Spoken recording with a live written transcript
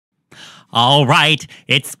All right,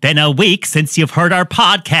 it's been a week since you've heard our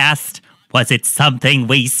podcast. Was it something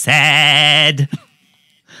we said?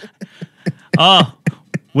 Oh,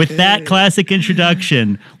 with that classic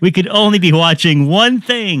introduction, we could only be watching one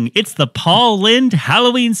thing. It's the Paul Lynde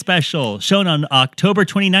Halloween special, shown on October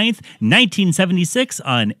 29th, 1976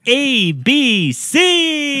 on ABC.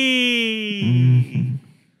 Mm-hmm.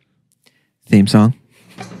 Theme song.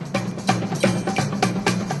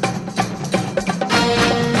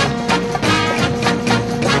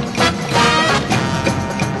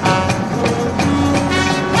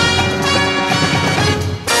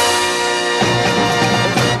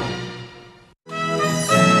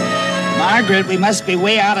 Margaret, we must be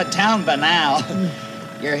way out of town by now.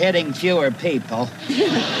 You're hitting fewer people.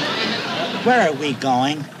 Where are we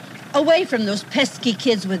going? Away from those pesky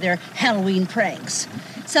kids with their Halloween pranks.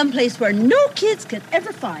 Someplace where no kids can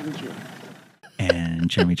ever find you. And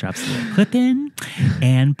Jeremy drops the little clip in.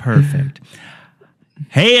 And perfect.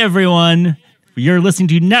 Hey, everyone. You're listening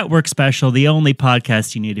to Network Special, the only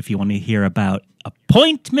podcast you need if you want to hear about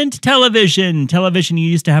appointment television. Television you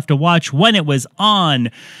used to have to watch when it was on.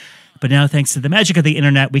 But now, thanks to the magic of the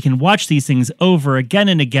internet, we can watch these things over again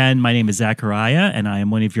and again. My name is Zachariah, and I am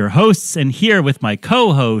one of your hosts, and here with my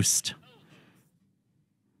co-host,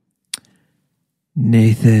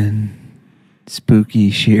 Nathan Spooky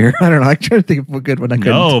Shear. I don't know. I'm trying to think of a good one. I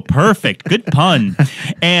couldn't. No, perfect. Good pun.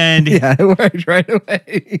 And yeah, it worked right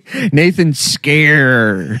away. Nathan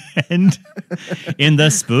Scare. And in the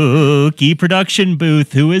spooky production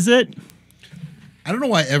booth, who is it? I don't know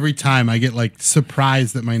why every time I get like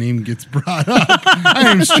surprised that my name gets brought up. I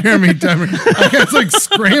am Jeremy Demmer. I was like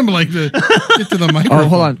scrambling to get to the microphone. Oh,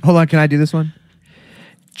 hold on. Can I do this one?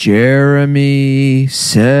 Jeremy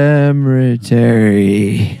Cemetery.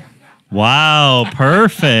 Wow,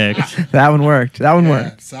 perfect. That one worked.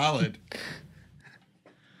 Solid.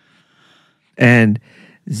 And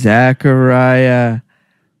Zachariah.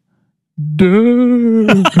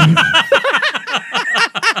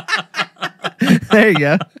 There you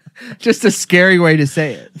go. Just a scary way to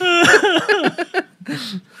say it.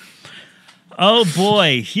 Oh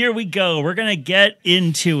boy, here we go. We're gonna get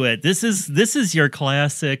into it. This is your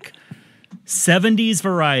classic 70s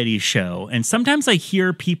variety show, and sometimes I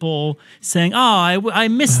hear people saying, "Oh, I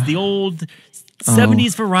miss the old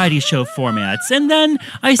 70s variety show formats," and then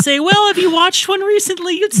I say, "Well, if you watched one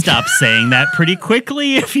recently, you'd stop saying that pretty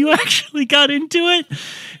quickly if you actually got into it."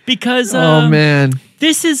 Because oh man.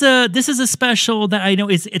 This is a special that I know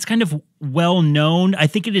it's kind of well known. I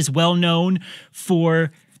think it is well known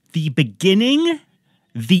for the beginning,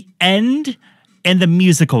 the end, and the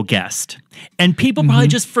musical guest. And people probably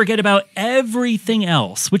just forget about everything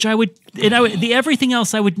else, which the everything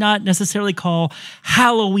else I would not necessarily call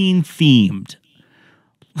Halloween themed.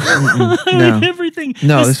 No. Everything.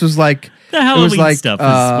 No, this was like the Halloween stuff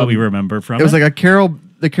is what we remember from it. It was like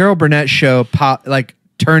the Carol Burnett show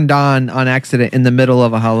turned on accident in the middle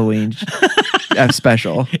of a Halloween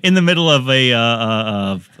special. In the middle of a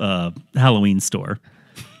Halloween store.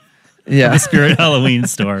 Yeah. A Spirit Halloween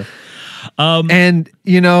store. And,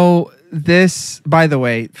 this, by the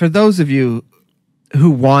way, for those of you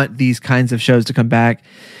who want these kinds of shows to come back,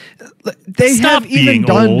 they have even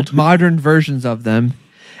done modern versions of them.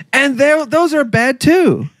 And those are bad,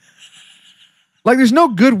 too. Like, there's no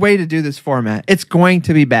good way to do this format. It's going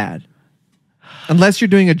to be bad. Unless you're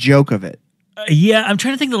doing a joke of it. Yeah, I'm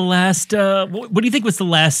trying to think of the last... what do you think was the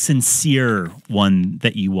last sincere one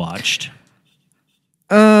that you watched?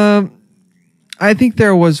 I think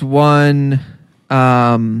there was one...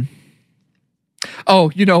 oh,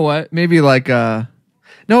 you know what? Maybe like...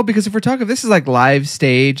 no, because if we're talking... This is like live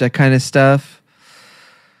stage, that kind of stuff.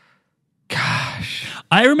 Gosh.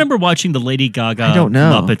 I remember watching the Lady Gaga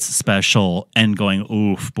Muppets special and going,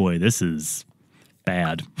 oof, boy, this is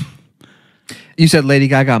bad. You said Lady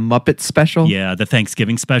Gaga Muppet special? Yeah, the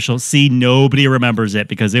Thanksgiving special. See, nobody remembers it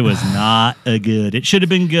because it was not a good. It should have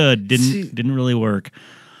been good. Didn't really work.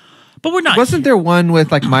 But we're not. Wasn't there one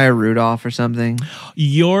with like Maya Rudolph or something?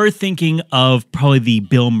 You're thinking of probably the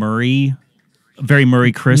Bill Murray, Very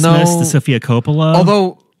Murray Christmas, the Sofia Coppola.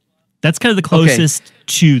 Although that's kind of the closest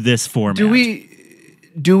to this format.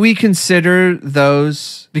 Do we consider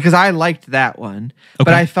those, because I liked that one, but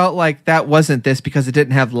I felt like that wasn't this because it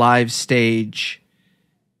didn't have live stage,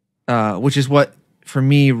 which is what, for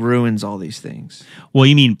me, ruins all these things. Well,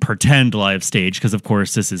 you mean pretend live stage, because of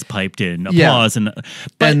course this is piped in applause. Yeah.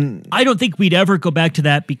 But I don't think we'd ever go back to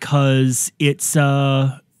that because it's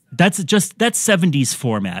that's 70s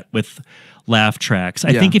format with laugh tracks.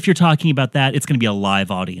 I think if you're talking about that, it's going to be a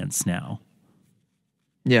live audience now.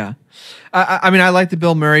 Yeah. I mean, I like the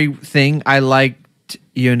Bill Murray thing. I liked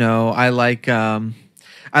I like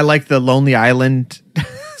the Lonely Island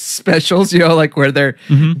specials, like where they're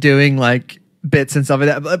doing like bits and stuff like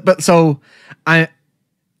that.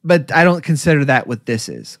 But I don't consider that what this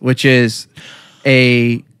is, which is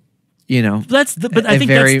I think that's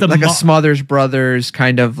a Smothers Brothers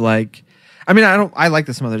kind of like. I mean, I like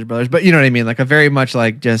the Smothers Brothers, but you know what I mean, like a very much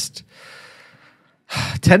like just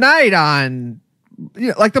tonight on.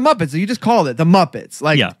 Like the Muppets. You just called it the Muppets.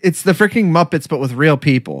 Like it's the freaking Muppets, but with real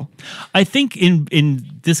people. I think in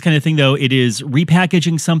this kind of thing, though, it is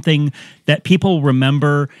repackaging something that people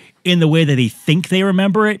remember in the way that they think they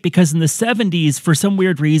remember it. Because in the 70s, for some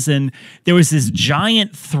weird reason, there was this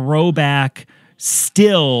giant throwback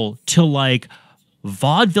still to like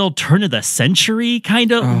vaudeville turn of the century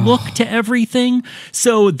kind of look to everything.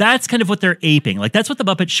 So that's kind of what they're aping. Like that's what the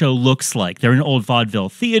Muppet Show looks like. They're in old vaudeville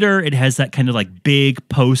theater. It has that kind of like big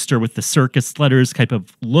poster with the circus letters type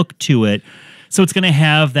of look to it. So it's going to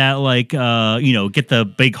have that like, get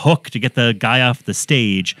the big hook to get the guy off the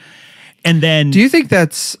stage. And then... Do you think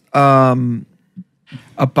that's a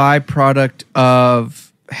byproduct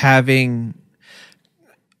of having...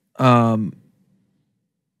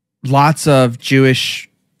 lots of Jewish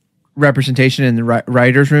representation in the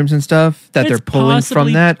writers' rooms and stuff that they're pulling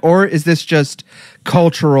from that? Or is this just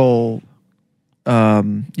cultural, I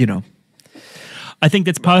think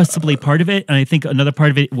that's possibly part of it. And I think another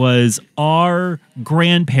part of it was our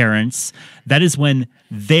grandparents. That is when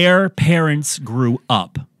their parents grew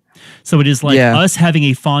up. So it is like us having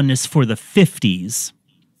a fondness for the 50s.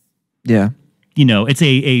 Yeah. It's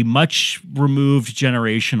a much removed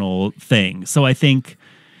generational thing. So I think...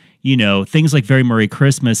 things like Very Merry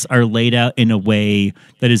Christmas are laid out in a way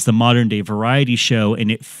that is the modern day variety show.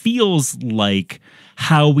 And it feels like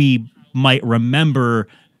how we might remember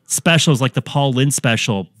specials like the Paul Lynde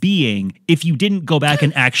special being if you didn't go back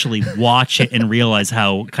and actually watch it and realize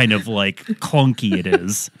how kind of like clunky it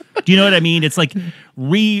is. Do you know what I mean? It's like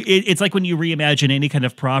it's like when you reimagine any kind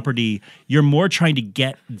of property, you're more trying to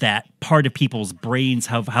get that part of people's brains,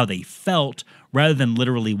 how they felt, rather than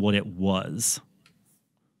literally what it was.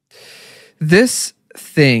 This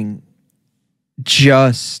thing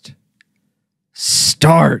just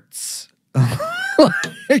starts.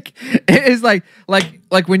 It is like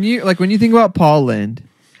when you think about Paul Lynde,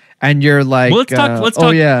 and you're like, let's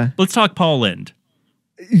talk Paul Lynde.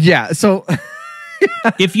 Yeah. So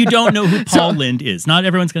if you don't know who Paul Lynde is, not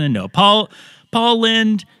everyone's going to know Paul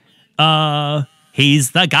Lynde.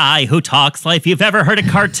 He's the guy who talks like, if you've ever heard a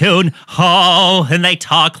cartoon, and they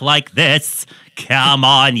talk like this. Come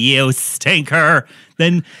on, you stinker.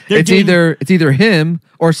 Then it's either him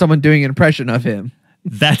or someone doing an impression of him.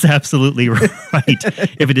 That's absolutely right.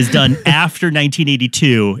 If it is done after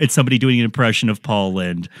 1982, it's somebody doing an impression of Paul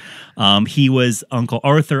Lynde. He was Uncle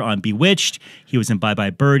Arthur on Bewitched. He was in Bye Bye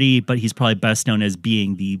Birdie, but he's probably best known as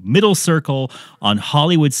being the middle circle on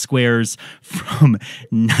Hollywood Squares from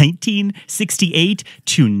 1968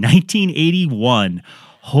 to 1981.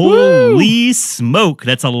 Holy smoke.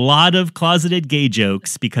 That's a lot of closeted gay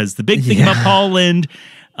jokes, because the big thing about Paul Lynde,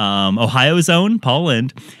 Ohio's own Paul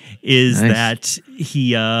Lynde, is that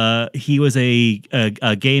he was a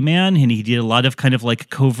gay man, and he did a lot of kind of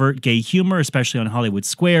like covert gay humor, especially on Hollywood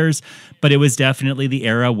Squares. But it was definitely the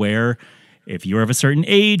era where if you were of a certain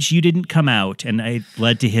age, you didn't come out. And it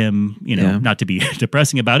led to him, not to be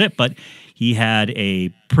depressing about it, but he had a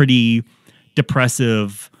pretty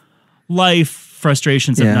depressive life,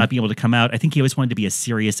 frustrations of not being able to come out. I think he always wanted to be a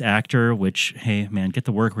serious actor, which, hey, man, get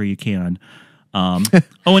the work where you can. And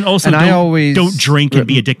also don't drink and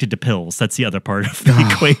be addicted to pills. That's the other part of the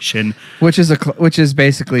equation. Which is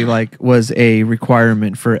basically like was a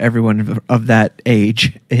requirement for everyone of that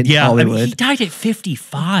age in Hollywood. I mean, he died at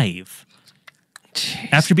 55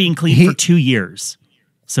 after being clean for 2 years.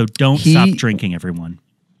 So don't stop drinking, everyone.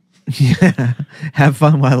 Yeah, have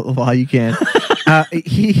fun while you can.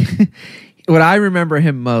 What I remember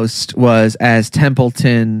him most was as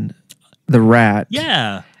Templeton the Rat.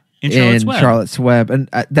 Yeah, in Charlotte's Web. And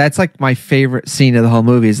that's like my favorite scene of the whole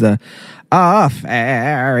movie is the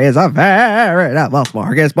affair is a veritable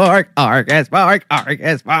smorgasbord,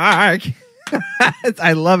 smorgasbord.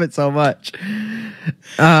 I love it so much.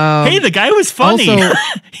 Hey, the guy was funny. Also,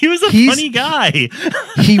 he was a funny guy.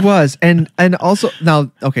 He was. And also,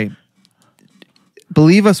 now, okay,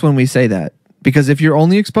 believe us when we say that. Because if your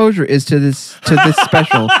only exposure is to this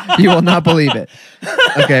special, you will not believe it.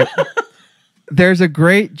 Okay. There's a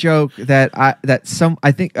great joke that I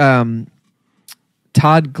think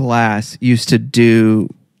Todd Glass used to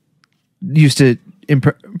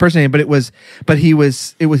impersonate, but he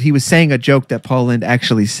was saying a joke that Paul Lynde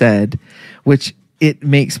actually said, which it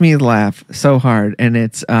makes me laugh so hard, and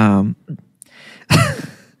it's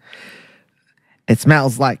it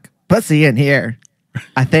smells like pussy in here,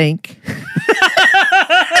 I think.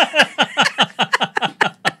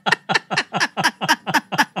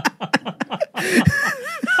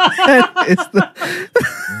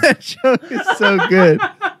 That joke is so good.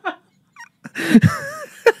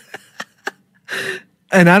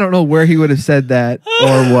 And I don't know where he would have said that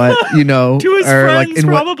or what, you know. To his or friends, like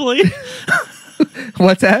probably.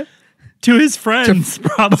 What's that? To his friends,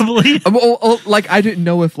 probably. Like, I didn't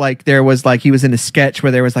know if like there was like he was in a sketch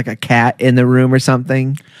where there was like a cat in the room or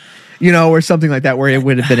something, you know, or something like that where he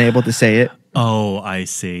would have been able to say it. Oh, I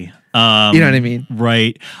see. You know what I mean?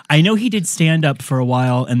 Right. I know he did stand up for a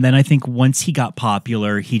while, and then I think once he got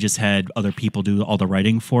popular, he just had other people do all the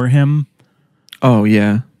writing for him. Oh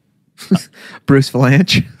yeah. Bruce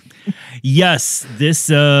Valanche. Yes. This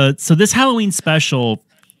Halloween special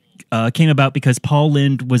came about because Paul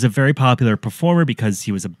Lynde was a very popular performer because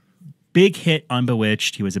he was a big hit on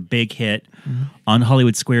Bewitched. He was a big hit on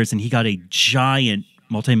Hollywood Squares, and he got a giant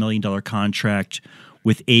multi-million-dollar contract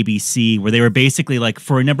with ABC where they were basically like,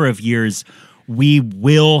 for a number of years, we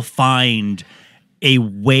will find a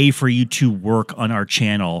way for you to work on our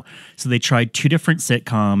channel. So they tried 2 different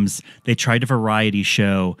sitcoms. They tried a variety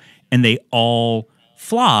show, and they all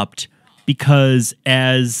flopped because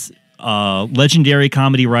as legendary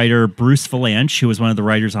comedy writer Bruce Valanche, who was one of the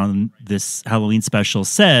writers on this Halloween special,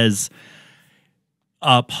 says,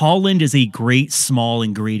 Paul Lynde is a great small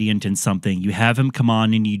ingredient in something. You have him come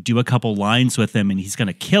on and you do a couple lines with him and he's going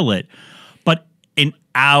to kill it. But an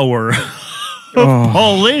hour of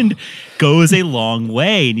Paul Lynde goes a long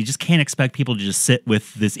way, and you just can't expect people to just sit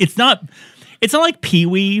with this. It's not like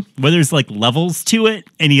Pee-wee where there's like levels to it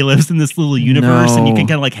and he lives in this little universe and you can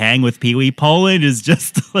kind of like hang with Pee-wee. Paul Lynde is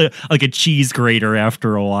just like a cheese grater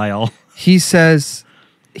after a while. He says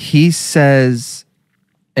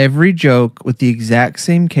every joke with the exact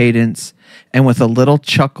same cadence and with a little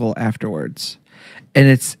chuckle afterwards. And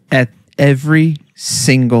it's at every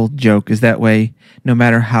single joke is that way, no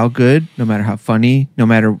matter how good, no matter how funny, no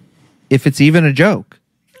matter if it's even a joke.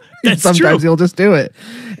 That's Sometimes true. he'll just do it.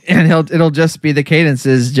 And it'll just be the cadence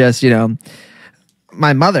is just, you know,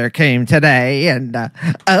 my mother came today and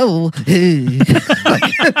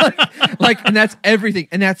like and that's everything.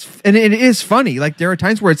 And it is funny. Like there are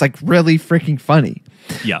times where it's like really freaking funny.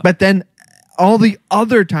 Yeah. But then all the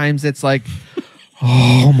other times it's like,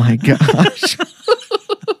 oh my gosh.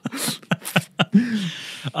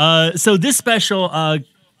 So this special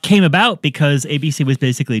came about because ABC was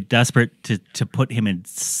basically desperate to put him in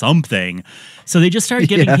something. So they just started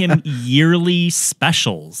giving him yearly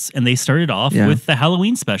specials. And they started off with the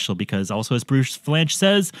Halloween special because also, as Bruce Valanche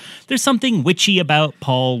says, there's something witchy about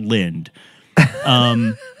Paul Lynde.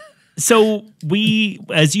 So we,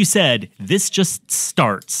 as you said, this just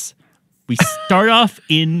starts. We start off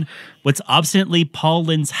in what's obstinately Paul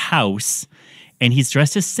Lynde's house, and he's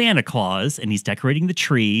dressed as Santa Claus, and he's decorating the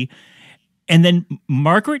tree. And then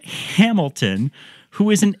Margaret Hamilton, who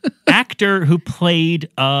is an actor who played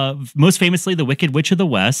most famously the Wicked Witch of the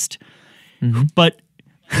West, but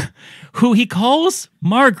who he calls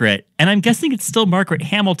Margaret. And I'm guessing it's still Margaret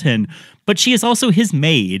Hamilton, but she is also his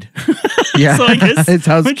maid. Yeah. So I guess it's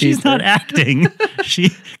when she's not acting, she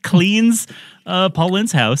cleans Paul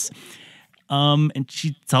Lynde's house. And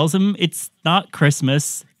she tells him it's not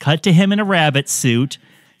Christmas. Cut to him in a rabbit suit.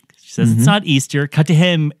 She says it's not Easter. Cut to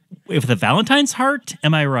him with a Valentine's heart.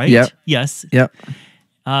 Am I right? Yep. Yes. Yep.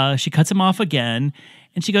 She cuts him off again.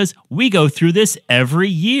 And she goes, we go through this every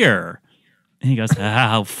year. And he goes,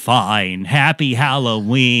 oh, fine. Happy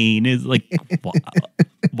Halloween. Is like,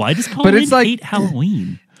 why does Paul Lynde hate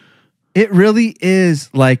Halloween? It really is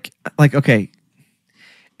like, okay.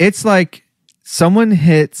 It's like someone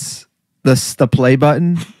hits the play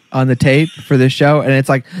button on the tape for this show, and it's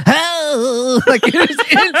like, oh, like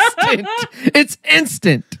it's instant. It's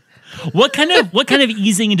instant. What kind of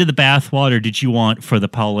easing into the bathwater did you want for the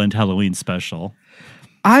Paul Lynde Halloween special?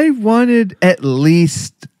 I wanted at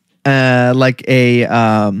least like a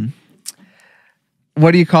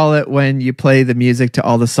what do you call it when you play the music to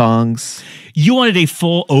all the songs? You wanted a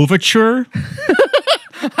full overture?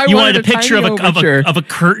 You wanted a picture of a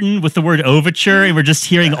curtain with the word overture, and we're just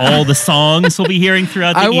hearing all the songs we'll be hearing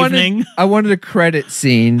throughout the evening. I wanted a credit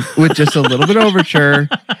scene with just a little bit of overture,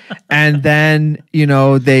 and then, you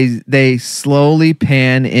know, they slowly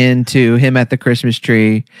pan into him at the Christmas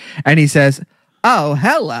tree, and he says, "Oh,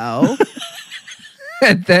 hello,"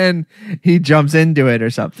 and then he jumps into it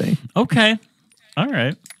or something. Okay, all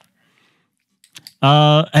right.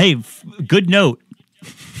 Hey, good note.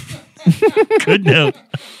 Good note.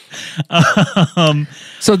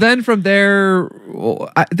 So then from there,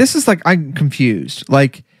 this is like, I'm confused.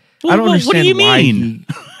 Like, I don't understand. What do you mean?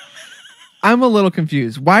 I'm a little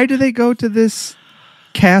confused. Why do they go to this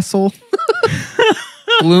castle?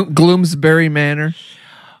 Gloomsbury Manor.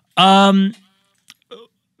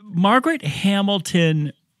 Margaret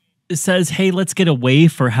Hamilton says, hey, let's get away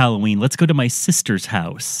for Halloween. Let's go to my sister's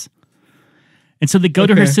house. And so they go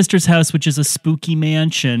to her sister's house, which is a spooky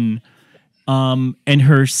mansion. And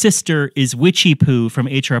her sister is Witchy Poo from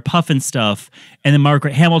H.R. Pufnstuf. And then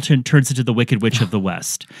Margaret Hamilton turns into the Wicked Witch of the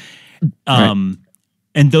West. Right.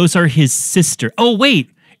 And those are his sister. Oh, wait.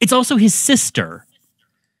 It's also his sister.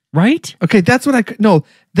 Right? Okay, that's what no,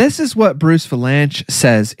 this is what Bruce Valanche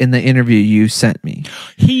says in the interview you sent me.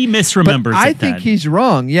 He misremembers I think he's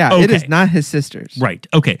wrong. Yeah, it is not his sisters. Right.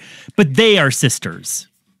 Okay. But they are sisters.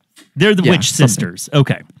 They're the witch sisters.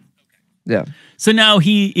 Okay. Yeah. So now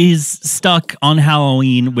he is stuck on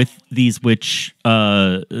Halloween with these witch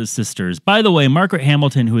sisters. By the way, Margaret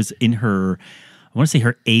Hamilton, who is in her, I want to say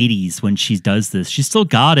her 80s when she does this, she's still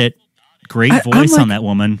got it. Great voice on that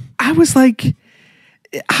woman. I was like,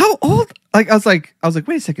 how old? Like I was like, wait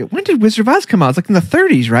a second. When did Wizard of Oz come out? It's like in the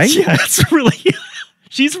 30s, right? Yeah, it's really.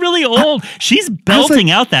 She's really old. She's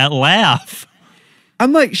belting out that laugh.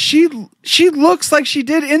 I'm like, she looks like she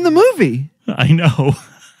did in the movie. I know.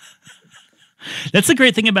 That's the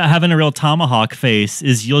great thing about having a real tomahawk face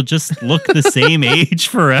is you'll just look the same age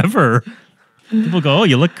forever. People go, "Oh,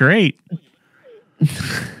 you look great."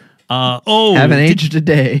 Haven't aged a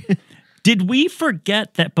day. Did we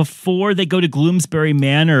forget that before they go to Gloomsbury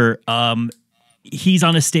Manor, he's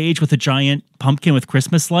on a stage with a giant pumpkin with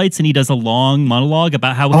Christmas lights, and he does a long monologue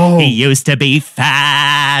about how he used to be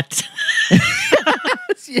fat.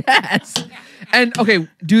 Yes. And okay,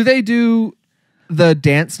 do they do the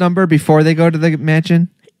dance number before they go to the mansion?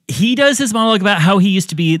 He does his monologue about how he used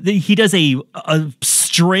to be. He does a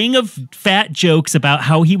string of fat jokes about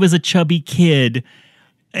how he was a chubby kid.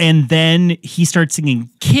 And then he starts singing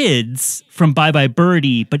Kids from Bye Bye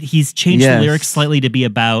Birdie, but he's changed the lyrics slightly to be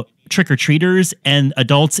about trick-or-treaters and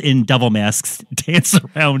adults in devil masks dance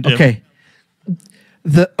around him.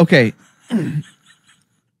 Okay.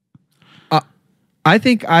 I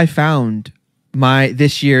think I found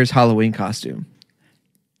this year's Halloween costume.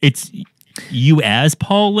 It's you as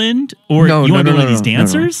Paul Lynde? Or you want to be one of these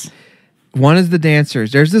dancers? No. One is the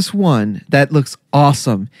dancers. There's this one that looks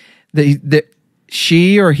awesome.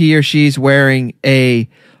 She or he or she's wearing a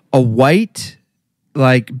white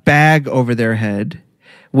like bag over their head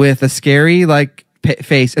with a scary like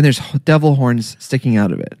face, and there's devil horns sticking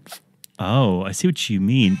out of it. Oh, I see what you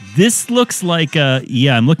mean. This looks like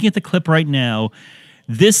I'm looking at the clip right now.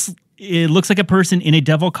 It looks like a person in a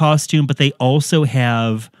devil costume, but they also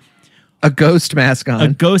have a ghost mask on. A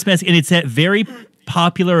ghost mask, and it's that very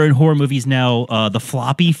popular in horror movies now, the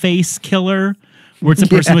floppy face killer. Where it's a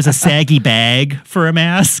person with a saggy bag for a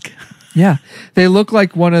mask. Yeah, they look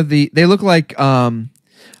like one of the. They look like one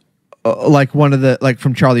of the like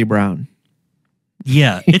from Charlie Brown.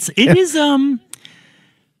 Yeah, it is.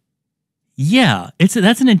 Yeah,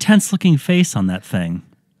 that's an intense looking face on that thing.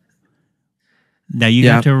 Now you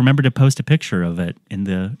have to remember to post a picture of it in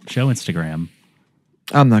the show Instagram.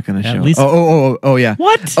 I'm not going to show. Least, oh, yeah.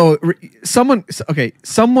 What? Oh,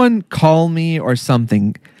 someone call me or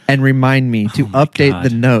something and remind me to update the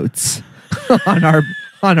notes on our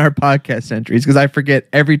podcast entries, because I forget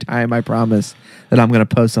every time. I promise that I'm going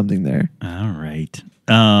to post something there. All right.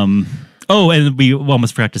 And we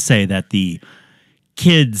almost forgot to say that the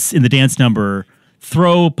kids in the dance number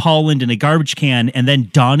throw Paul Lynde in a garbage can, and then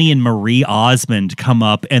Donnie and Marie Osmond come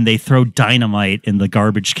up and they throw dynamite in the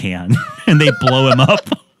garbage can and they blow him up.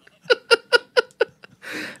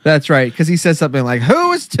 That's right, because he says something like,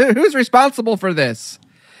 who's responsible for this?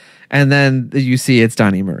 And then you see it's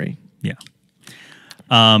Donnie Marie. Yeah.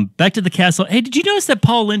 Back to the castle. Hey, did you notice that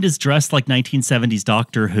Paul Lynde is dressed like 1970s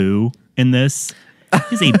Doctor Who in this?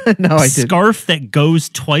 He's a scarf that goes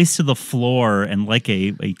twice to the floor and like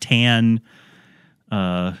a tan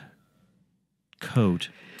coat.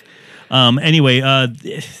 Anyway,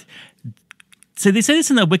 so they say this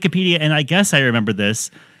in the Wikipedia, and I guess I remember this.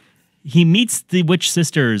 He meets the witch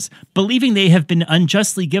sisters, believing they have been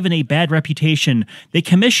unjustly given a bad reputation. They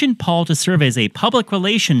commission Paul to serve as a public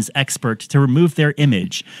relations expert to remove their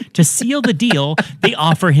image. To seal the deal, they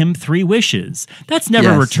offer him 3 wishes. That's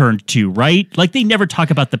never returned to, right? Like, they never talk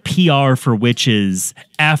about the PR for witches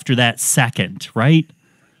after that second, right?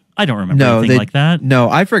 I don't remember anything like that. No,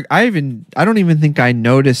 I don't even think I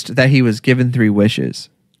noticed that he was given 3 wishes.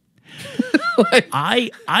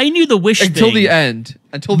 I knew the wish until thing. the end.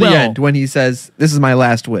 until the end when he says, "This is my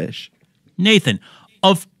last wish." Nathan,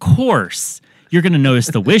 of course you're going to notice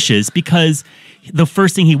the wishes because the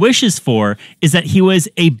first thing he wishes for is that he was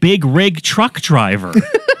a big rig truck driver.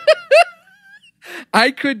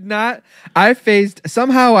 I could not. I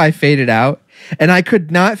faded out, and I could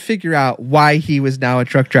not figure out why he was now a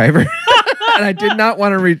truck driver, and I did not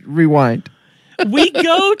want to rewind. We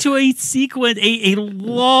go to a sequence, a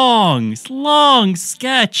long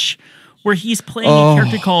sketch where he's playing a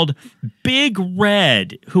character called Big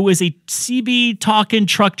Red, who is a CB talking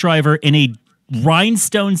truck driver in a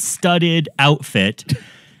rhinestone-studded outfit.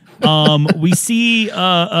 We see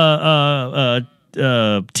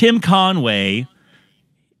Tim Conway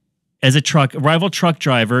as a rival truck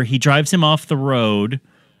driver. He drives him off the road,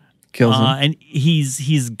 kills him, and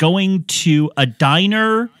he's going to a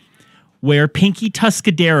diner where Pinky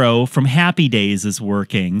Tuscadero from Happy Days is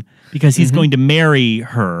working because he's going to marry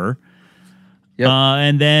her. Yep.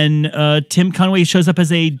 And then Tim Conway shows up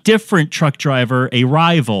as a different truck driver, a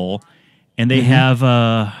rival, and they have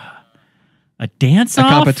a dance-off? A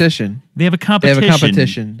competition. They have a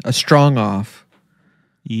competition. A strong-off.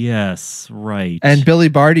 Yes, right. And Billy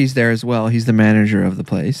Barty's there as well. He's the manager of the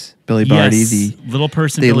place. Billy Barty, the little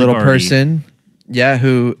person. The little person, yeah,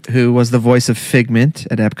 who was the voice of Figment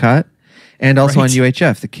at Epcot, and also on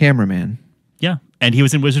UHF, the cameraman. Yeah, and he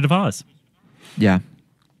was in Wizard of Oz. Yeah.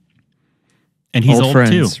 And he's old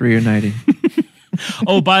friends too. Reuniting.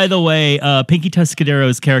 Oh, by the way, Pinky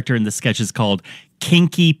Tuscadero's character in the sketch is called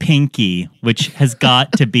Kinky Pinky, which has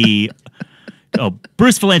got to be... Oh,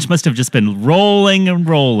 Bruce Valanche must have just been rolling and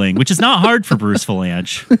rolling, which is not hard for Bruce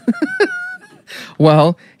Valanche.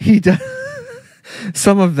 Well, he does...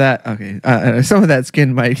 Some of that... Okay. Some of that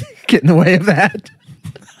skin might get in the way of that.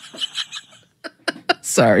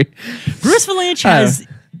 Sorry. Bruce Valanche has...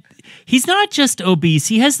 He's not just obese.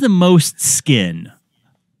 He has the most skin.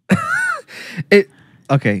 It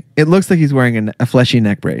looks like he's wearing a fleshy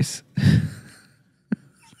neck brace.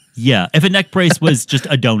 Yeah, if a neck brace was just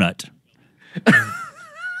a donut.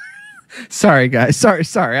 Sorry, guys. Sorry.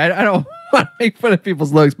 I don't want to make fun of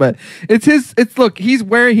people's looks, but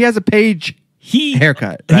he has a page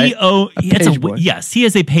haircut. Right? Yes, he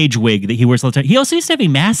has a page wig that he wears all the time. He also used to have a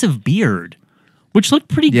massive beard, which looked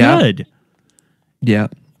pretty good. Yeah.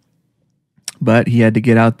 But he had to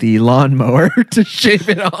get out the lawnmower to shave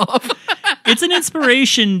it off. It's an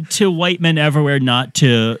inspiration to white men everywhere not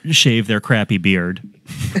to shave their crappy beard.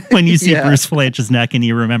 When you see Bruce Valanche's neck and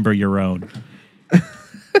you remember your own.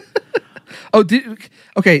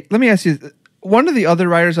 Okay, let me ask you. One of the other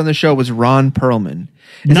writers on the show was Ron Perlman.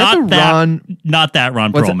 Not that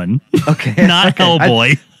Ron Perlman. Okay. Not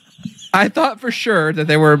Hellboy. I thought for sure that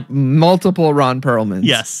there were multiple Ron Perlmans.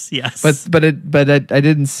 Yes. But I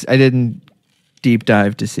didn't deep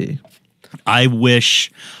dive to see. I wish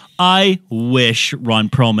Ron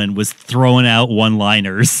Perlman was throwing out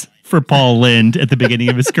one-liners for Paul Lynde at the beginning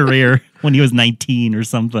of his career when he was 19 or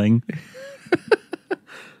something.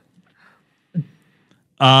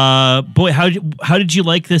 Boy, how did you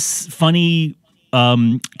like this funny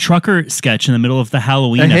trucker sketch in the middle of the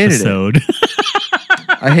Halloween episode?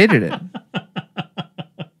 I hated it.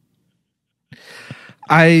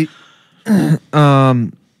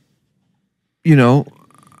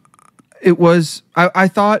 It was, I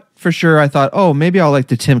thought, oh, maybe I'll like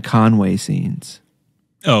the Tim Conway scenes.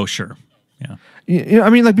 Oh, sure. Yeah.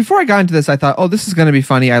 Before I got into this, I thought, oh, this is going to be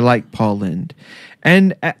funny. I like Paul Lynde.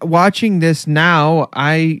 And watching this now,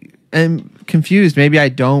 I am confused. Maybe I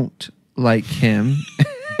don't like him.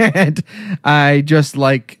 And I just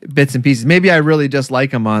like bits and pieces. Maybe I really just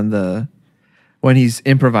like him when he's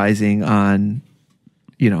improvising on,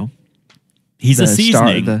 He's a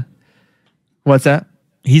seasoning. What's that?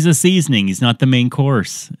 He's a seasoning. He's not the main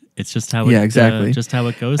course. It's just how exactly. Just how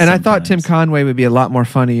it goes. And sometimes. I thought Tim Conway would be a lot more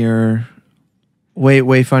funnier,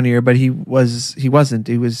 way funnier, but he wasn't.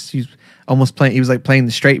 He's almost playing. He was like playing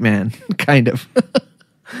the straight man, kind of.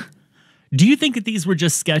 Do you think that these were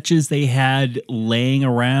just sketches they had laying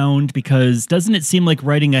around? Because doesn't it seem like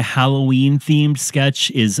writing a Halloween themed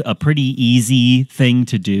sketch is a pretty easy thing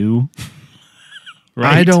to do?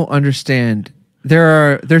 Right? I don't understand.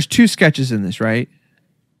 There's two sketches in this, right?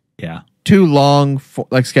 Yeah. Two long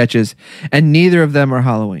sketches, and neither of them are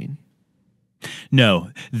Halloween.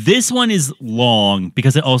 No, this one is long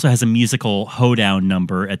because it also has a musical hoedown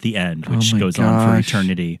number at the end, which goes on for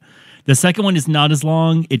eternity. The second one is not as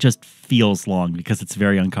long. It just feels long because it's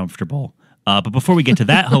very uncomfortable. But before we get to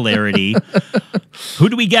that hilarity, who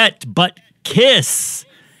do we get but Kiss?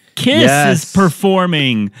 Kiss is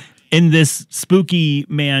performing in this spooky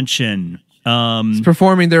mansion. It's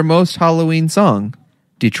performing their most Halloween song.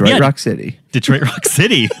 Detroit Rock City. Detroit Rock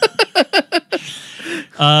City.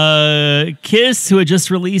 Kiss, who had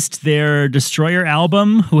just released their Destroyer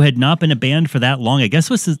album, who had not been a band for that long. I guess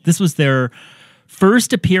this was their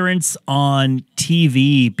first appearance on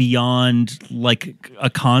TV beyond like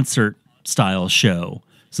a concert style show.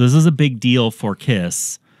 So this is a big deal for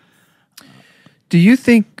Kiss. Do you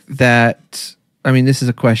think that, I mean, this is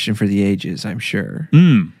a question for the ages, I'm sure.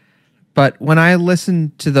 But when I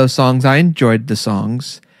listened to those songs, I enjoyed the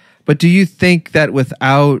songs. But do you think that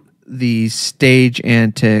without the stage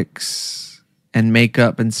antics and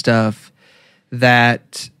makeup and stuff,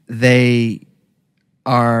 that they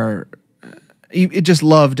are just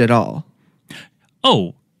loved at all?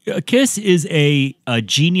 Oh, Kiss is a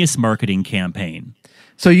genius marketing campaign.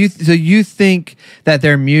 So you think that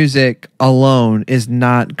their music alone is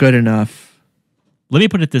not good enough? Let me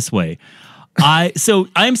put it this way.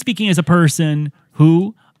 I'm speaking as a person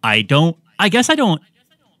who I don't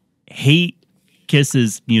hate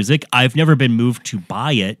Kiss's music. I've never been moved to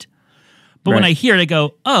buy it. But when I hear it, I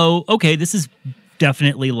go, oh, okay, this is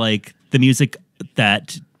definitely like the music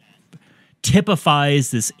that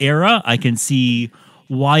typifies this era. I can see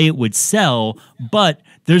why it would sell, but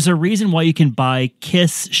there's a reason why you can buy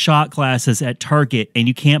Kiss shot glasses at Target and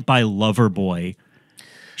you can't buy Loverboy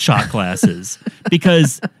shot glasses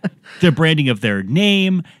because the branding of their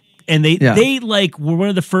name, and they like were one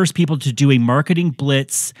of the first people to do a marketing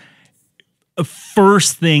blitz,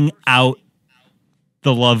 first thing out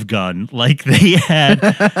the Love Gun. Like they had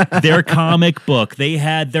their comic book, they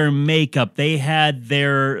had their makeup, they had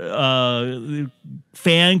their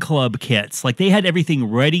fan club kits. Like they had everything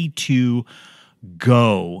ready to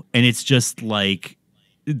go, and it's just like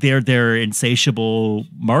they're insatiable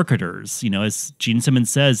marketers. You know, as Gene Simmons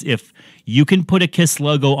says, if you can put a Kiss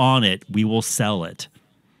logo on it, we will sell it.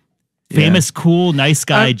 Famous, cool, nice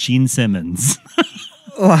guy Gene Simmons.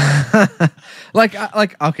 like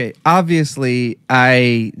okay, obviously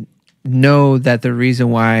I know that the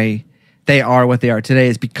reason why they are what they are today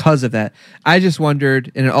is because of that. I just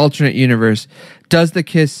wondered, in an alternate universe, does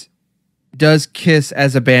Kiss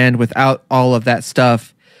as a band without all of that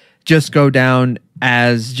stuff just go down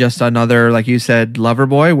as just another, like you said,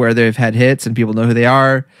 Loverboy, where they've had hits and people know who they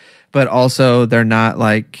are, but also they're not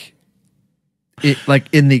like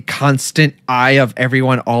in the constant eye of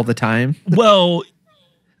everyone all the time? Well,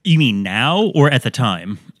 you mean now or at the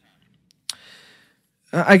time?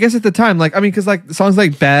 I guess at the time, like, I mean, because like songs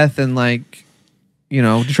like Beth and like, you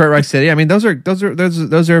know, Detroit Rock City. I mean, those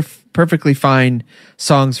are perfectly fine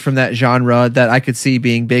songs from that genre that I could see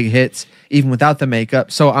being big hits even without the makeup.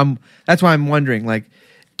 So that's why I'm wondering, like,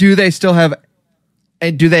 do they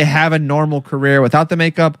have a normal career without the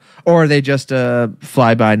makeup, or are they just a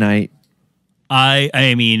fly by night?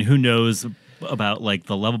 I mean, who knows about like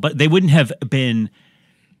the level, but they wouldn't have been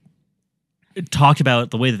talked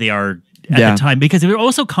about the way that they are at the time, because they were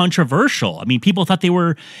also controversial. I mean, people thought they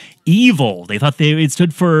were evil. They thought it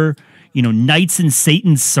stood for, you know, Knights in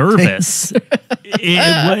Satan's Service.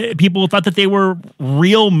 People thought that they were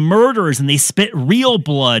real murderers and they spit real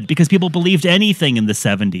blood because people believed anything in the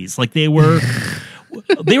 70s. Like they were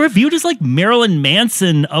viewed as like Marilyn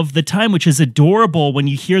Manson of the time, which is adorable when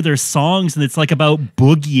you hear their songs and it's like about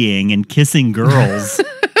boogieing and kissing girls.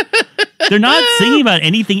 They're not singing about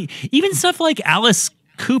anything, even stuff like Alice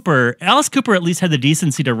Cooper. Alice Cooper at least had the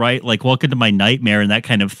decency to write like Welcome to My Nightmare and that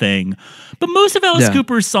kind of thing. But most of Alice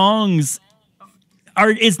Cooper's songs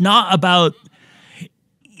is not about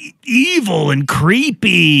evil and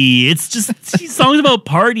creepy. It's just songs about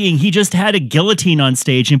partying. He just had a guillotine on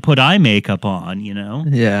stage and put eye makeup on, you know?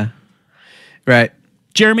 Yeah. Right.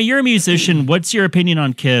 Jeremy, you're a musician. What's your opinion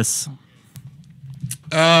on Kiss?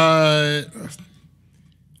 I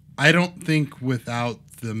don't think without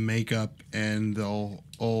the makeup and the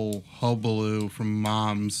old hullabaloo from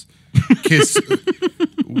Moms, Kiss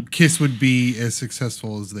would be as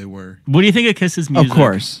successful as they were. What do you think of Kiss's music? Of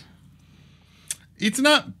course. It's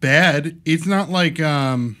not bad. It's not like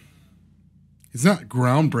it's not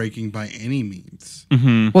groundbreaking by any means.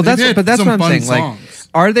 Mm-hmm. Well, that's what I'm saying. Like,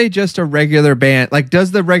 are they just a regular band? Like,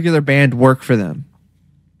 does the regular band work for them?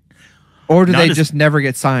 Or do they just never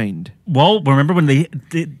get signed? Well, remember when they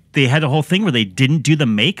had a whole thing where they didn't do the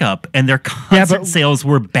makeup and their concert sales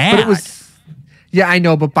were bad. But it was, yeah, I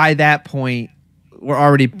know. But by that point, we're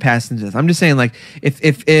already past into this. I'm just saying, like,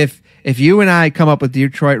 if you and I come up with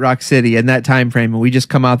Detroit Rock City in that time frame, and we just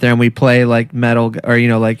come out there and we play like metal or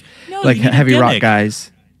heavy rock guys.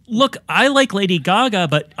 Look, I like Lady Gaga,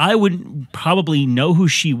 but I wouldn't probably know who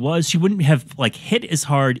she was. She wouldn't have like hit as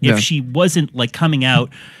hard if she wasn't like coming out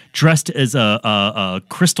dressed as a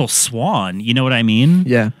crystal swan. You know what I mean?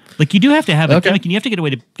 Yeah. Like, you do have to have a gimmick, and you have to get a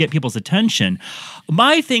way to get people's attention.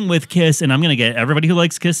 My thing with Kiss, and I'm going to get everybody who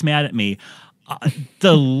likes Kiss mad at me,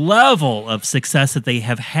 the level of success that they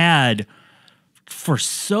have had for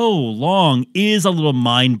so long is a little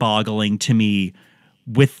mind-boggling to me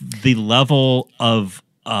with the level of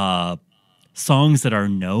songs that are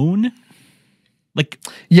known. Like,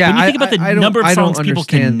 yeah, when you think about the number of songs people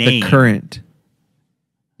can name. The current.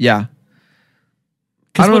 Yeah.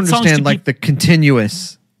 I don't understand like the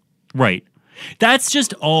continuous. Right. That's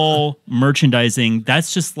just all merchandising.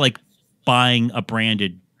 That's just like buying a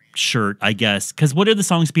branded shirt, I guess. Because what are the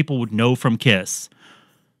songs people would know from Kiss?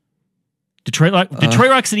 Detroit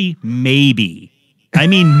Rock City, maybe. I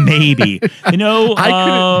mean, maybe. You know,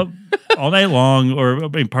 All Night Long or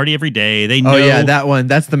Party Every Day. They know. Oh, yeah, that one.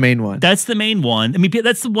 That's the main one. That's the main one. I mean,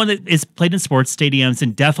 that's the one that is played in sports stadiums,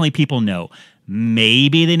 and definitely people know.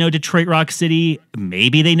 Maybe they know Detroit Rock City.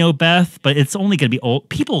 Maybe they know Beth, but it's only going to be old.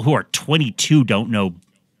 People who are 22 don't know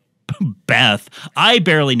Beth. I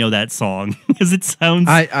barely know that song because it sounds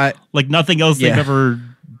like nothing else they've ever.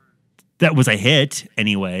 That was a hit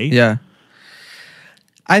anyway. Yeah.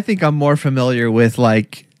 I think I'm more familiar with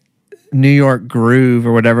like New York Groove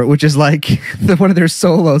or whatever, which is like one of their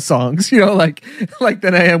solo songs, you know, like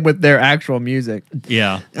than I am with their actual music.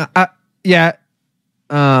 Yeah.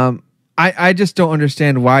 I just don't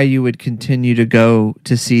understand why you would continue to go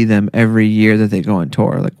to see them every year that they go on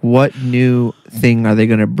tour. Like, what new thing are they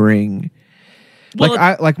going to bring?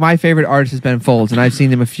 Well, like my favorite artist is Ben Folds, and I've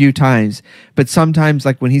seen him a few times. But sometimes,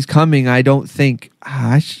 like when he's coming, I don't think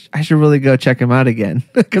I should really go check him out again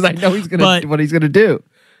because I know what he's gonna do.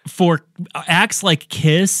 For acts like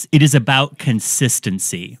Kiss, it is about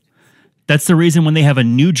consistency. That's the reason when they have a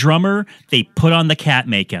new drummer, they put on the cat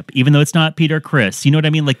makeup, even though it's not Pete or Chris. You know what I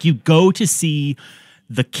mean? Like, you go to see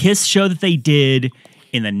the Kiss show that they did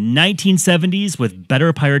in the 1970s with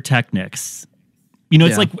better pyrotechnics. You know,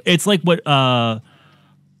 it's like what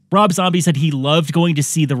Rob Zombie said. He loved going to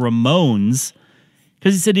see the Ramones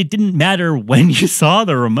because he said it didn't matter when you saw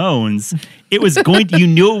the Ramones. It was going to, you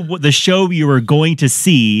knew what the show you were going to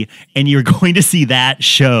see, and you're going to see that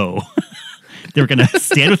show. They were going to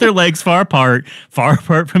stand with their legs far apart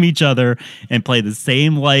from each other, and play the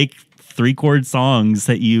same like 3-chord songs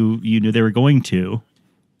that you knew they were going to,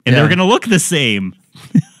 and they were going to look the same,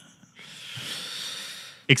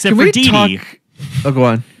 except for Dee Dee. Oh, go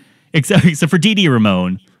on. Except for Dee Dee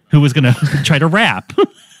Ramone, who was going to try to rap.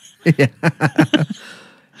 Yeah.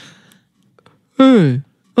 Hey,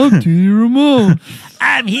 I'm Dee Dee Ramone.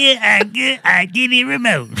 I'm here. I'm Dee Dee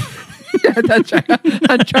Ramone. Yeah, that's right.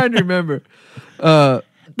 I'm trying to remember. What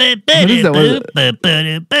is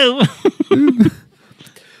that?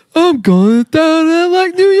 I'm going down there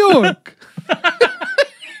like New York.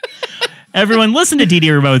 Everyone, listen to Dee Dee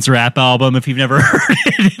Ramone's rap album if you've never heard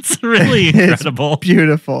it. It's really incredible. It's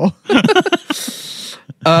beautiful.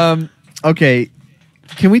 Okay.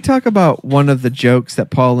 Can we talk about one of the jokes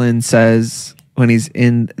that Paul Lynde says when he's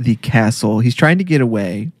in the castle? He's trying to get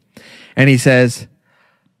away, and he says,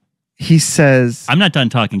 I'm not done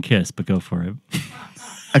talking Kiss, but go for it.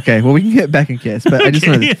 Okay, well, we can get back in Kiss, but I just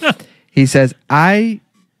want to... He says, I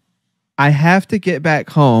have to get back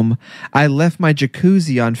home. I left my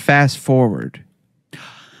jacuzzi on fast forward.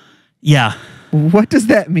 Yeah. What does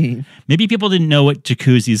that mean? Maybe people didn't know what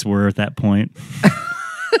jacuzzis were at that point.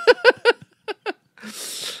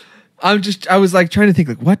 I was like trying to think,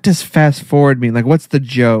 like, what does fast forward mean? Like, what's the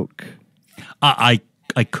joke? I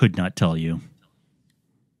could not tell you.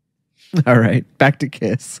 All right, back to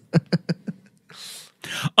Kiss.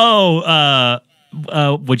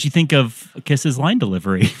 What'd you think of Kiss's line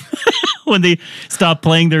delivery when they stopped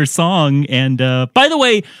playing their song? And by the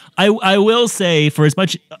way, I will say, for as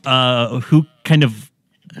much who kind of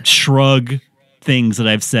shrug things that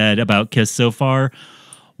I've said about Kiss so far,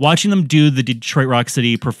 watching them do the Detroit Rock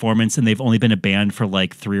City performance, and they've only been a band for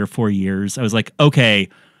like 3 or 4 years, I was like, okay,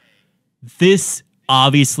 this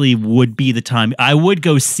obviously would be the time. I would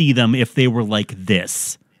go see them if they were like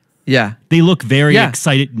this. Yeah. They look very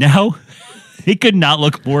excited now. They could not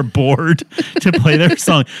look more bored to play their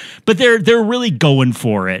song, but they're really going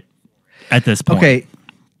for it at this point. Okay.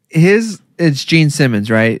 It's Gene Simmons,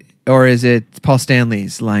 right? Or is it Paul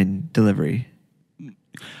Stanley's line delivery?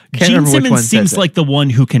 Gene Simmons seems like the one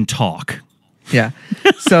who can talk. Yeah.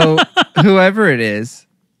 So whoever it is,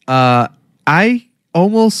 I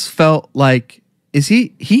almost felt like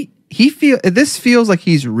this feels like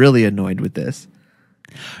he's really annoyed with this.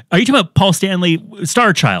 Are you talking about Paul Stanley,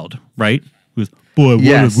 Star Child, right? Boy, what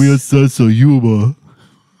yes. a weird sense of humor.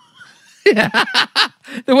 Yeah.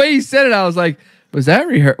 The way he said it, I was like, Was that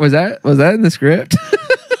was that in the script?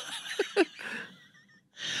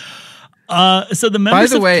 So the members. By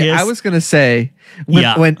the of way, Kiss, I was gonna say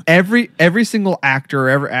when every single actor or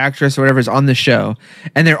every actress or whatever is on the show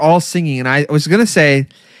and they're all singing, and I was gonna say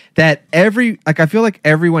that I feel like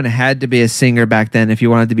everyone had to be a singer back then if you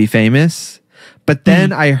wanted to be famous. But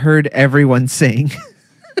then I heard everyone sing.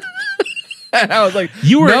 And I was like,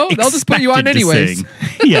 no, they'll just put you on anyways.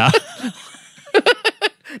 Yeah.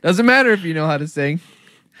 Doesn't matter if you know how to sing.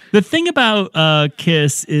 The thing about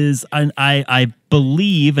Kiss is, I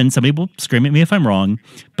believe, and some people scream at me if I'm wrong,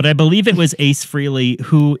 but I believe it was Ace Frehley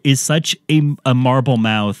who is such a marble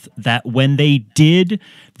mouth that when they did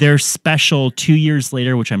their special 2 years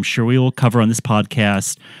later, which I'm sure we will cover on this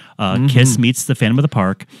podcast, Kiss Meets the Phantom of the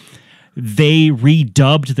Park, they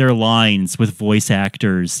redubbed their lines with voice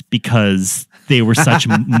actors because they were such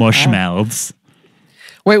mush mouths.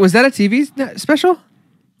 Wait, was that a TV special?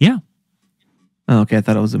 Yeah. Oh, okay. I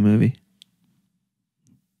thought it was a movie.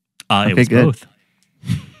 It was good. both.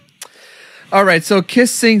 All right. So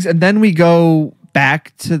Kiss sings, and then we go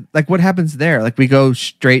back to what happens there? We go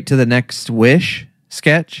straight to the next Wish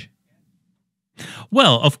sketch.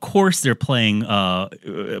 Well, of course they're playing.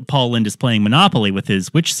 Paul Lynde is playing Monopoly with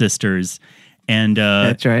his witch sisters, and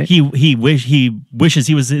that's right. He wishes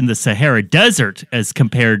he was in the Sahara Desert as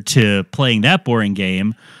compared to playing that boring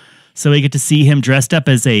game. So we get to see him dressed up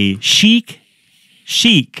as a sheik,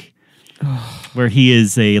 where he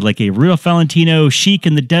is a Rudolph Valentino sheik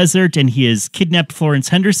in the desert, and he has kidnapped Florence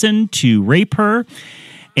Henderson to rape her,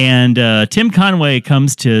 and Tim Conway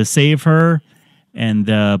comes to save her. And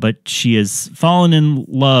but she has fallen in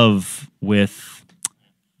love with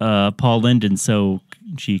Paul Lynde, and so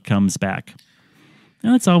she comes back.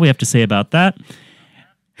 And that's all we have to say about that.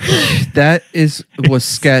 That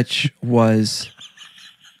sketch was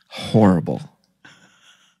horrible.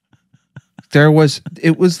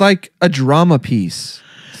 It was like a drama piece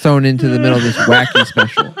thrown into the middle of this wacky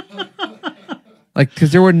special.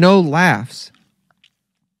 Because there were no laughs.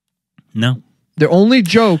 No. The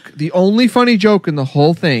only funny joke in the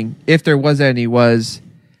whole thing, if there was any, was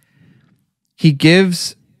he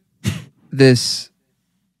gives this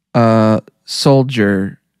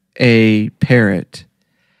soldier a parrot,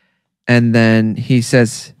 and then he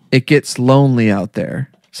says, it gets lonely out there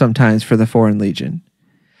sometimes for the Foreign Legion.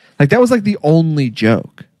 That was the only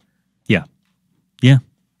joke. Yeah. Yeah.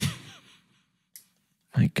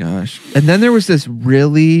 My gosh. And then there was this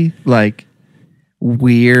really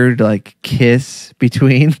weird kiss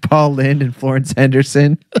between Paul Lynde and Florence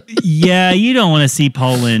Henderson. Yeah, you don't want to see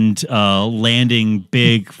Paul Lynde landing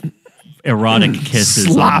big erotic kisses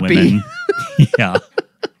Sloppy. on women. Yeah.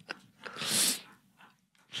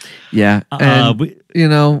 Yeah. And,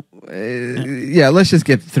 let's just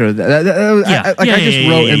get through that. I just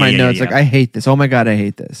wrote in my notes, I hate this. Oh my God, I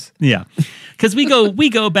hate this. Yeah. Because we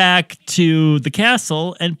go back to the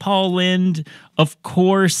castle, and Paul Lynde, of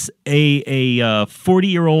course, a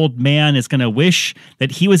 40-year-old man is going to wish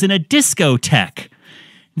that he was in a discotheque.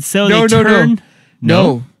 And so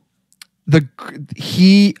No.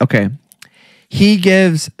 He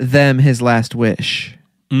gives them his last wish.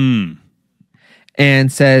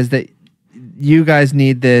 And says that you guys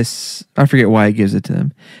need this. I forget why he gives it to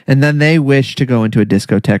them. And then they wish to go into a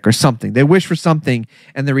discotheque or something. They wish for something,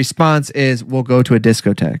 and the response is, we'll go to a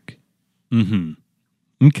discotheque. Mm-hmm.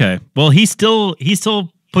 Okay. Well, he still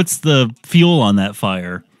puts the fuel on that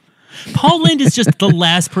fire. Paul Lynde is just the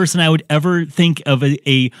last person I would ever think of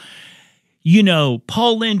Paul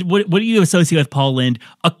Lynde, what do you associate with Paul Lynde?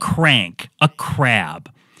 A crank, a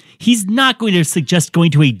crab. He's not going to suggest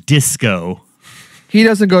going to a disco. He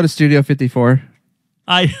doesn't go to Studio 54.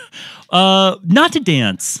 Not to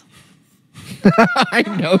dance. I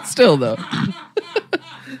know, still though.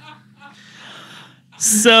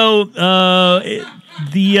 So,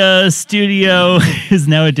 the studio is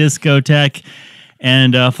now a discotheque,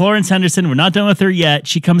 and Florence Henderson, we're not done with her yet.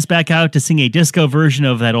 She comes back out to sing a disco version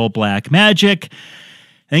of that old Black Magic.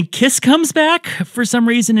 And Kiss comes back for some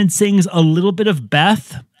reason and sings a little bit of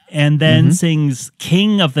Beth, and then sings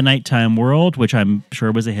King of the Nighttime World, which I'm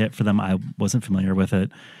sure was a hit for them. I wasn't familiar with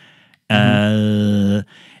it. And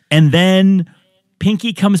then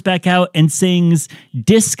Pinky comes back out and sings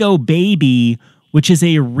Disco Baby, which is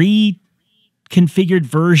a reconfigured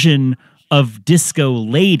version of Disco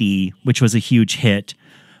Lady, which was a huge hit.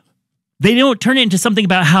 They don't turn it into something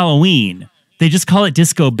about Halloween. They just call it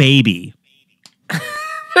Disco Baby.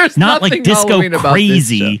 There's not like Disco Halloween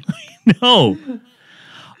Crazy. No.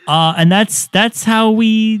 And that's how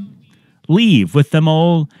we leave, with them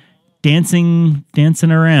all dancing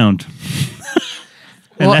around.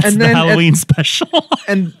 And that's the Halloween special.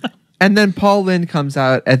 And And then Paul Lynde comes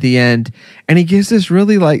out at the end, and he gives this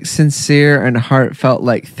really like sincere and heartfelt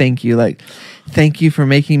like thank you, like thank you for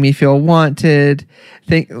making me feel wanted.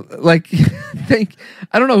 I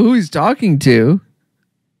don't know who he's talking to.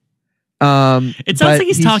 It sounds like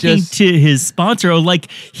he's talking to his sponsor, or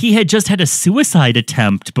like he had just had a suicide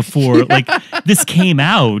attempt before like this came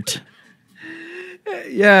out.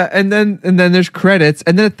 Yeah, and then there's credits,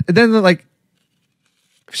 and then like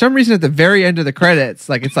for some reason at the very end of the credits,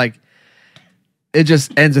 like it's like it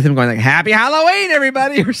just ends with him going like "Happy Halloween,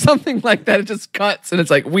 everybody" or something like that. It just cuts, and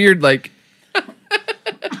it's like weird, like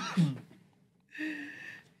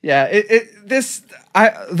yeah.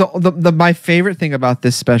 My favorite thing about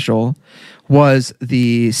this special was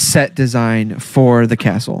the set design for the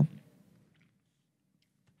castle.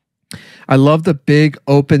 I love the big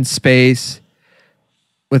open space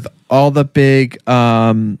with all the big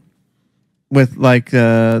with like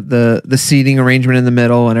the seating arrangement in the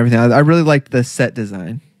middle and everything. I really liked the set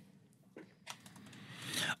design.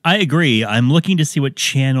 I agree. I'm looking to see what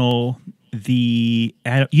channel the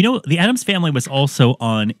Addams Family was also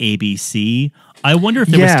on ABC. I wonder if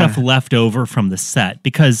there was stuff left over from the set,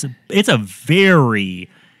 because it's a very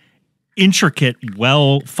intricate,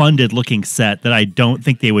 well-funded looking set that I don't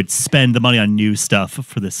think they would spend the money on new stuff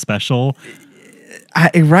for this special.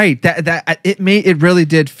 Right. It really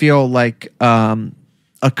did feel like a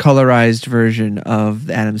colorized version of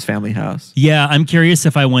the Addams Family house. Yeah, I'm curious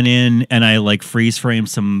if I went in and I like freeze framed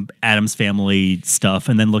some Addams Family stuff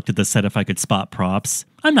and then looked at the set if I could spot props.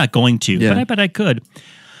 I'm not going to, but I bet I could.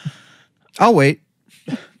 I'll wait.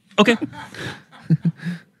 Okay.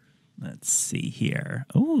 Let's see here.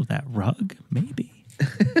 Oh, that rug, maybe.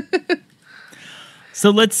 So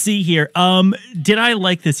let's see here. Did I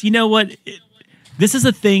like this? You know what? This is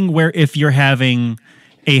a thing where if you're having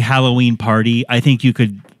a Halloween party, I think you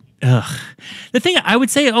could. The thing I would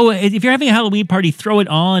say, if you're having a Halloween party, throw it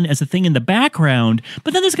on as a thing in the background.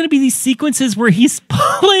 But then there's going to be these sequences where he's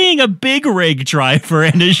playing a big rig driver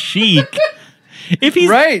and a chic. If he's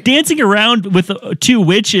dancing around with two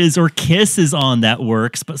witches or kisses on, that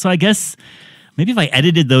works. But so I guess maybe if I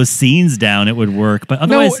edited those scenes down, it would work. But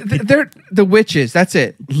otherwise, they're the witches. That's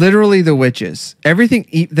it. Literally the witches. Everything,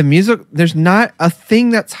 the music. There's not a thing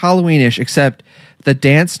that's Halloweenish except the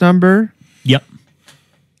dance number. Yep.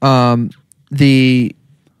 The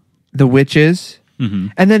witches,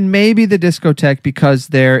 and then maybe the discotheque, because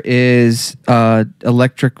there is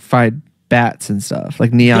electrified bats and stuff,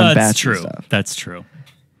 like neon bats and stuff. That's true.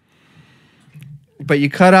 But you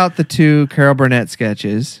cut out the two Carol Burnett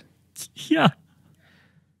sketches. Yeah.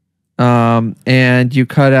 And you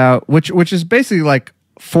cut out which is basically like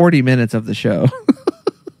 40 minutes of the show.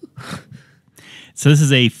 So this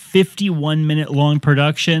is a 51-minute long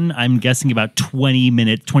production. I'm guessing about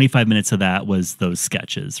 25 minutes of that was those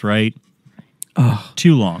sketches, right? Oh,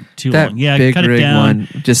 too long. Yeah, big cut it rig down. One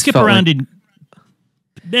just skip around in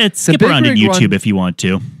YouTube if you want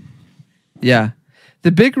to. Yeah.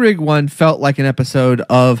 The Big Rig one felt like an episode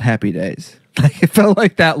of Happy Days. Like it felt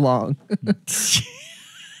like that long.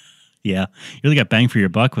 Yeah, you really got bang for your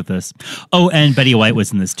buck with this. Oh, and Betty White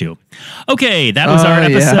was in this too. Okay, that was our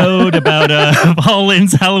episode about Paul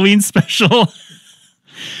Lynde's Halloween special.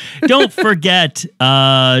 Don't forget,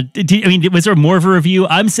 was there more of a review?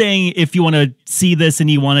 I'm saying if you want to see this and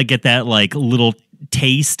you want to get that like little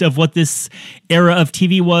taste of what this era of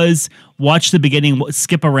TV was, watch the beginning,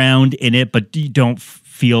 skip around in it, but you don't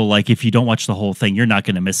feel like if you don't watch the whole thing, you're not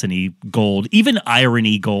going to miss any gold. Even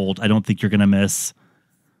irony gold, I don't think you're going to miss.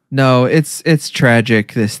 No, it's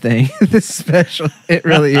tragic, this thing. This special, it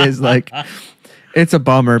really is like, it's a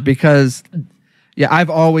bummer because, I've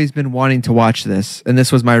always been wanting to watch this, and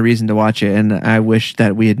this was my reason to watch it, and I wish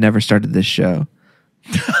that we had never started this show.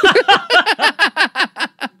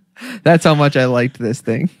 That's how much I liked this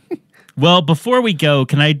thing. Well, before we go,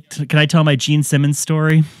 can I tell my Gene Simmons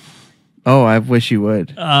story? Oh, I wish you would.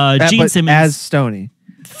 Gene Simmons as Stoney,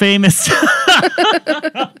 famous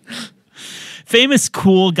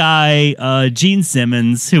cool guy, Gene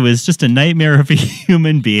Simmons, who is just a nightmare of a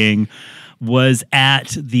human being, was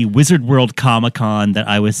at the Wizard World Comic-Con that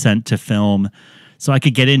I was sent to film so I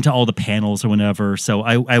could get into all the panels or whatever. So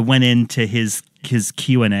I went into his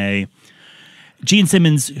Q&A. Gene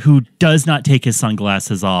Simmons, who does not take his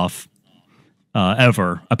sunglasses off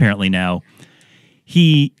ever, apparently now,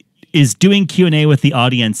 he is doing Q&A with the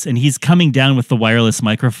audience, and he's coming down with the wireless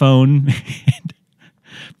microphone. And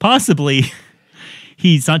possibly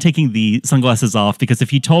he's not taking the sunglasses off, because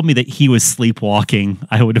if you told me that he was sleepwalking,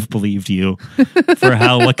 I would have believed you for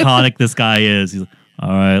how laconic this guy is. He's like, all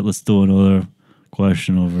right, let's do another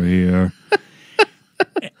question over here.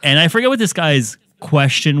 And I forget what this guy's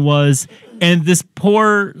question was. And this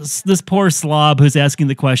poor slob who's asking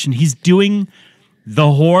the question, he's doing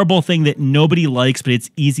the horrible thing that nobody likes, but it's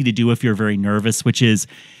easy to do if you're very nervous, which is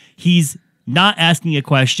he's not asking a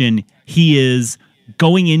question. He is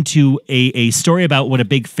going into a story about what a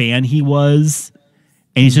big fan he was.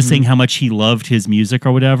 And he's just saying how much he loved his music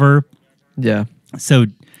or whatever. Yeah. So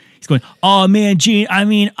he's going, oh man, Gene, I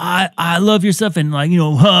mean, I love your stuff. And like,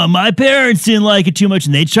 my parents didn't like it too much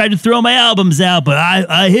and they tried to throw my albums out, but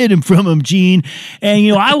I hid them from them, Gene.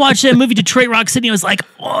 And, I watched that movie, Detroit Rock City. I was like,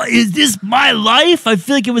 oh, is this my life? I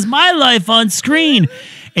feel like it was my life on screen.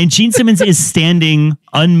 And Gene Simmons is standing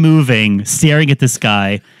unmoving, staring at this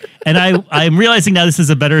guy. And I'm realizing now this is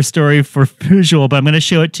a better story for visual, but I'm going to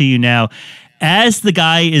show it to you now. As the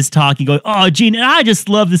guy is talking, going, oh, Gene, I just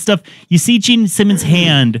love this stuff. You see Gene Simmons'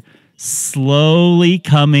 hand slowly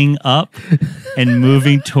coming up and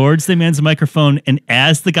moving towards the man's microphone. And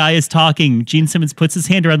as the guy is talking, Gene Simmons puts his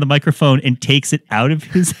hand around the microphone and takes it out of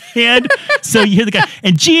his hand. So you hear the guy,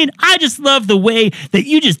 and Gene, I just love the way that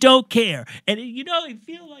you just don't care. And I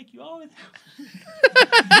feel like you always...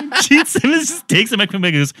 Gene Simmons just takes the microphone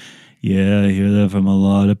and goes, yeah, I hear that from a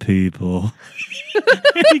lot of people.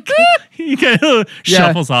 he kind of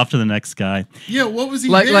shuffles off to the next guy. Yeah, what was he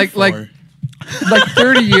there for? Like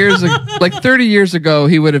 30 years ago,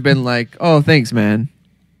 he would have been like, "Oh, thanks, man."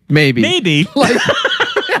 Maybe. Like,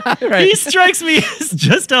 right. He strikes me as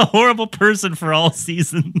just a horrible person for all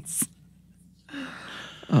seasons.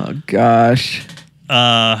 Oh gosh.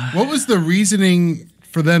 What was the reasoning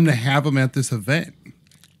for them to have him at this event?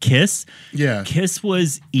 Kiss? Yeah. Kiss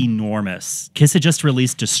was enormous. Kiss had just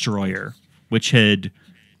released Destroyer, which had...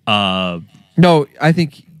 No, I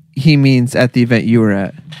think he means at the event you were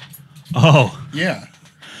at. Oh. Yeah.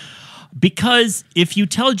 Because if you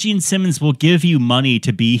tell Gene Simmons we'll give you money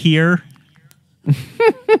to be here,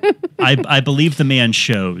 I believe the man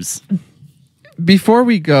shows. Before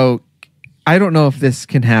we go, I don't know if this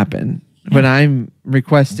can happen, but I'm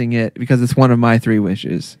requesting it because it's one of my 3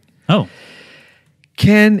 wishes. Oh.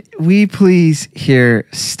 Can we please hear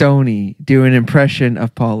Stoney do an impression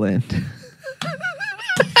of Paul Lynde?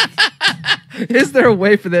 Is there a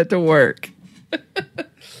way for that to work?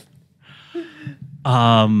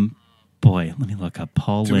 Boy, let me look up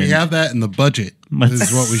Paul Lynde. Do we have that in the budget? This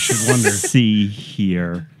is what we should wonder. See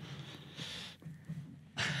here.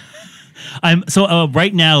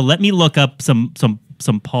 Right now, let me look up some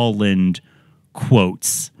Paul Lynde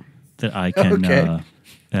quotes that I can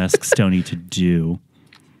ask Stoney to do.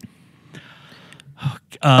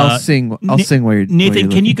 I'll sing while you're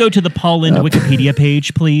Nathan, can you go to the Paul Lynde Wikipedia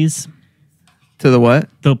page, please? To the what?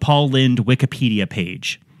 The Paul Lynde Wikipedia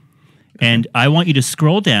page. And I want you to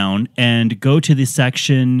scroll down and go to the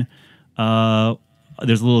section. There's a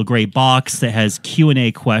little gray box that has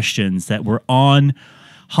Q&A questions that were on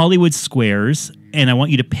Hollywood Squares. And I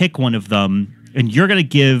want you to pick one of them. And you're going to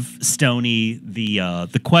give Stoney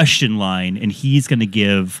the question line. And he's going to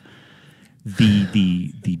give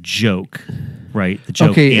the joke, right? The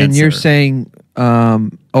joke answer. And you're saying,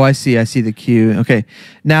 I see the cue. Okay.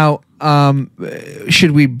 Now,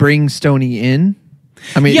 should we bring Stoney in?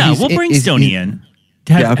 I mean, yeah, we'll bring Stoney in.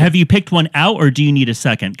 Have you picked one out, or do you need a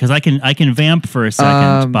second? Because I can vamp for a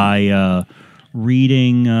second by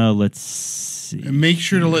reading. Let's see. And make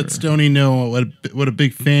sure to let Stoney know what a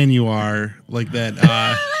big fan you are, like that,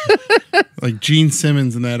 like Gene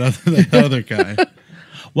Simmons and that other guy.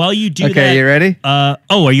 While you do that, okay, you ready? Are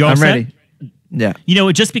you all I'm set? ready. Yeah.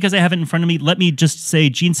 Just because I have it in front of me, let me just say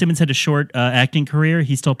Gene Simmons had a short acting career.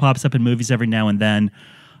 He still pops up in movies every now and then.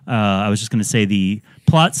 I was just going to say the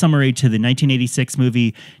plot summary to the 1986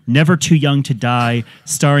 movie Never Too Young to Die,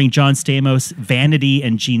 starring John Stamos, Vanity,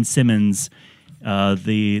 and Gene Simmons.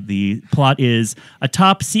 The plot is a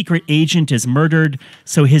top secret agent is murdered,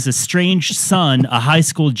 so his estranged son, a high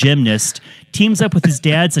school gymnast, teams up with his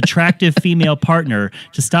dad's attractive female partner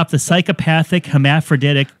to stop the psychopathic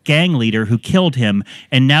hermaphroditic gang leader who killed him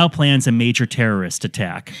and now plans a major terrorist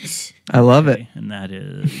attack. I love it. And that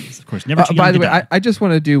is, of course, Never Too Young by the to way, Die. I just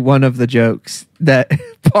want to do one of the jokes that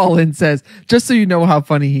Paul Lynde says, just so you know how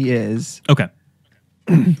funny he is. Okay.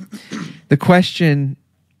 The question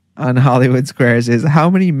on Hollywood Squares is, how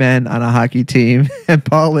many men on a hockey team? And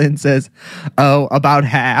Paul Lynde says, about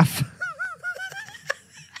half.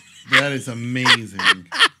 That is amazing.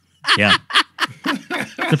 Yeah.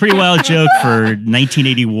 It's a pretty wild joke for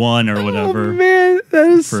 1981 or whatever. Oh, man, that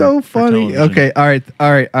is so funny. Okay, all right.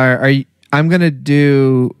 Are you, I'm going to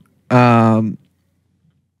do... I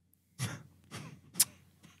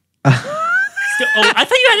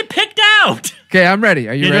thought you had it picked out. Okay, I'm ready.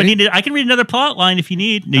 Are you ready? I can read another plot line if you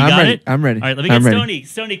need. You I'm got ready. it? I'm ready. All right, let me get Stoney.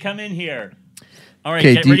 Stoney, come in here. All right,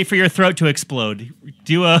 get ready for your throat to explode.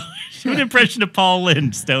 Do an impression of Paul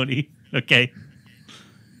Lynde, Stoney. Okay.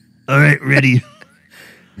 All right, ready.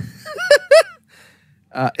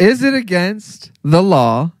 Is it against the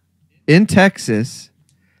law in Texas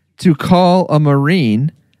to call a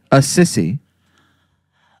Marine a sissy?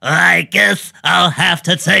 I guess I'll have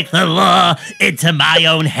to take the law into my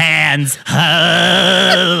own hands.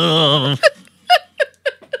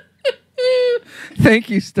 Thank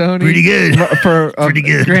you, Stoney. Pretty good. For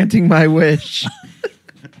granting my wish.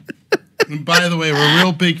 And by the way, we're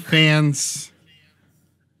real big fans.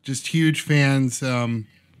 Just huge fans.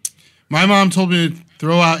 My mom told me to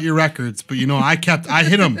throw out your records, but I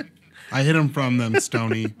hid them. I hid them from them,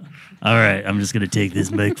 Stoney. All right, I'm just going to take this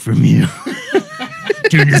mic from you.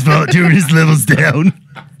 Turn his levels down.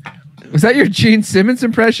 Was that your Gene Simmons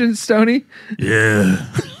impression, Stoney? Yeah.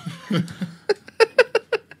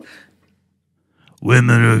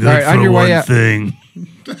 Women are good for one thing.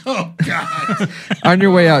 Oh, God. On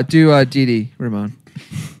your way out, do Dee Dee, Ramon.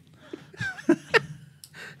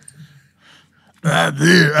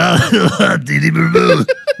 Dee Dee Ramon.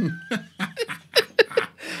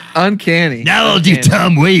 Uncanny. Now I'll do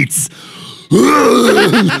Tom Waits.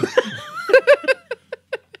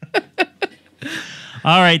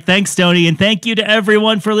 All right, thanks, Stoney, and thank you to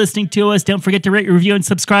everyone for listening to us. Don't forget to rate, review, and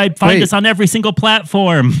subscribe. Find us on every single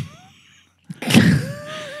platform.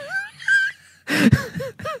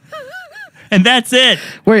 And that's it.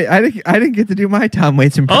 Wait, I didn't get to do my Tom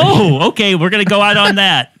Waits impression. Oh, okay. We're gonna go out on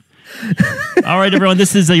that. All right, everyone.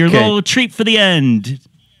 This is your little treat for the end.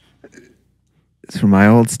 It's from my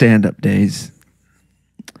old stand-up days.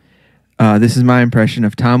 This is my impression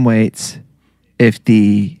of Tom Waits if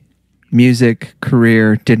the music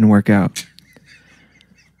career didn't work out.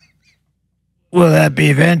 Will that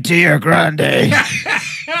be Venti or Grande?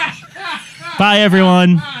 Bye,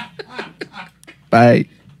 everyone. Bye.